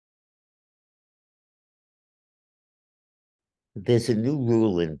There's a new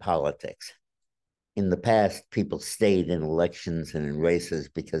rule in politics. In the past, people stayed in elections and in races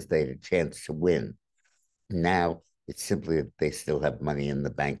because they had a chance to win. Now, it's simply that they still have money in the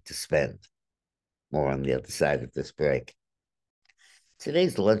bank to spend. More on the other side of this break.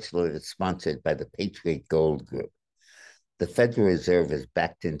 Today's lunch load is sponsored by the Patriot Gold Group. The Federal Reserve is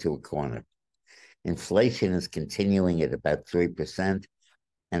backed into a corner. Inflation is continuing at about 3%,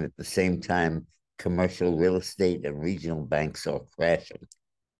 and at the same time, commercial real estate and regional banks are crashing.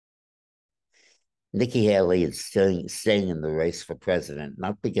 Nikki Haley is staying in the race for president,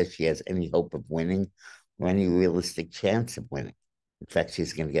 not because she has any hope of winning or any realistic chance of winning. In fact,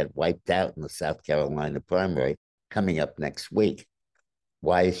 she's going to get wiped out in the South Carolina primary coming up next week.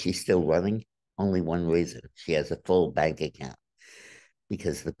 Why is she still running? Only one reason. She has a full bank account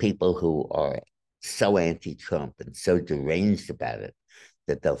because the people who are so anti-Trump and so deranged about it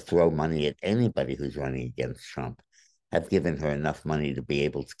that they'll throw money at anybody who's running against Trump have given her enough money to be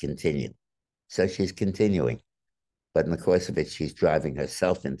able to continue. So she's continuing. But in the course of it, she's driving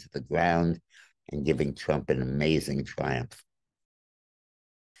herself into the ground and giving Trump an amazing triumph.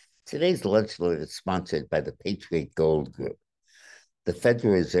 Today's lunch load is sponsored by the Patriot Gold Group. The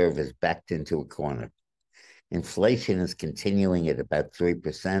Federal Reserve is backed into a corner. Inflation is continuing at about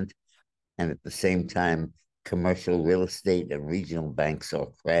 3%, and at the same time, commercial real estate and regional banks are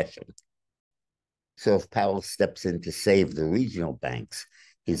crashing. So if Powell steps in to save the regional banks,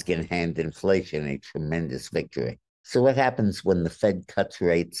 he's going to hand inflation a tremendous victory. So what happens when the Fed cuts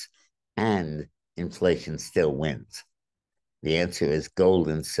rates and inflation still wins? The answer is gold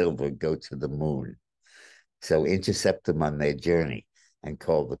and silver go to the moon. So intercept them on their journey and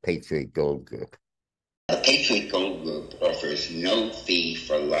call the Patriot Gold Group. The Patriot Gold Group offers no fee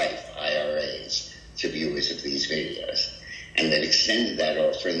for life IRAs to viewers of these videos, and that extended that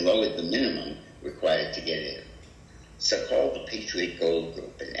offer and lowered the minimum required to get in. So call the Patriot Gold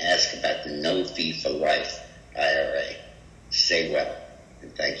Group and ask about the no fee for life IRA. Stay well,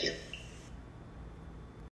 and thank you.